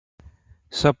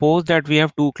Suppose that we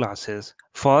have two classes.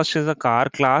 First is a car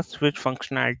class with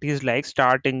functionalities like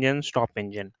start engine, stop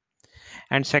engine.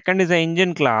 And second is an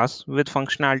engine class with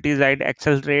functionalities like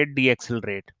accelerate,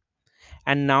 decelerate.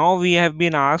 And now we have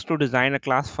been asked to design a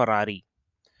class Ferrari.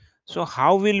 So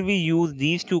how will we use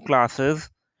these two classes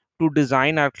to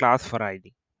design our class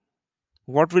Ferrari?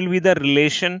 What will be the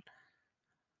relation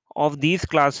of these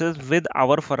classes with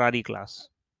our Ferrari class?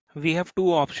 We have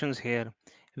two options here.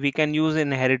 We can use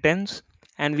inheritance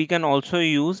and we can also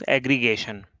use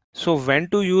aggregation. So when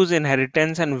to use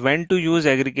inheritance and when to use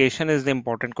aggregation is the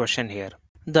important question here.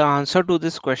 The answer to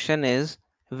this question is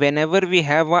whenever we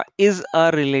have a is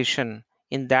a relation.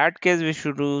 In that case we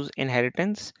should use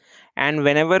inheritance, and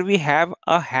whenever we have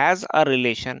a has a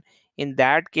relation, in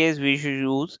that case we should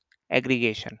use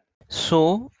aggregation.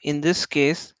 So in this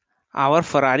case our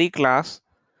Ferrari class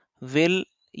will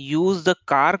use the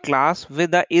car class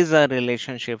with the is a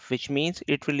relationship, which means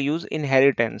it will use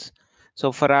inheritance.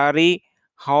 So Ferrari,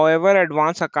 however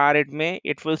advanced a car it may,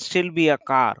 it will still be a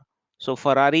car. So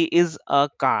Ferrari is a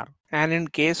car. And in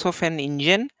case of an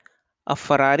engine, a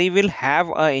Ferrari will have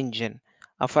a engine.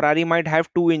 A Ferrari might have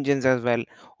two engines as well,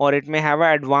 or it may have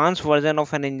an advanced version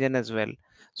of an engine as well.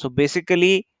 So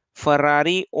basically,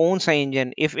 Ferrari owns an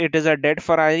engine. If it is a dead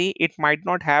Ferrari, it might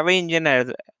not have an engine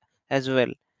as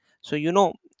well. So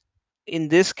in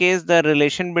this case the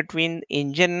relation between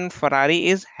engine and Ferrari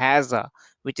is has a,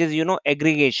 which is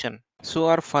aggregation. So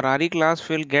our Ferrari class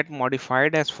will get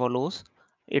modified as follows.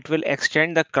 It will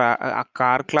extend the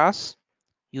car class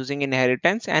using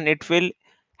inheritance, and it will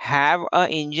have a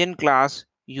engine class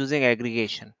using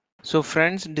aggregation. So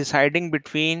friends, deciding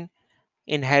between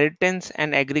inheritance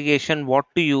and aggregation what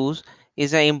to use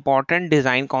is an important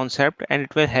design concept, and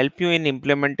it will help you in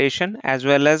implementation as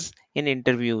well as in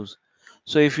interviews.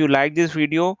 So if you like this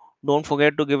video, don't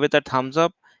forget to give it a thumbs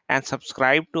up and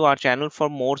subscribe to our channel for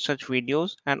more such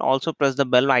videos, and also press the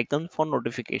bell icon for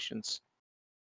notifications.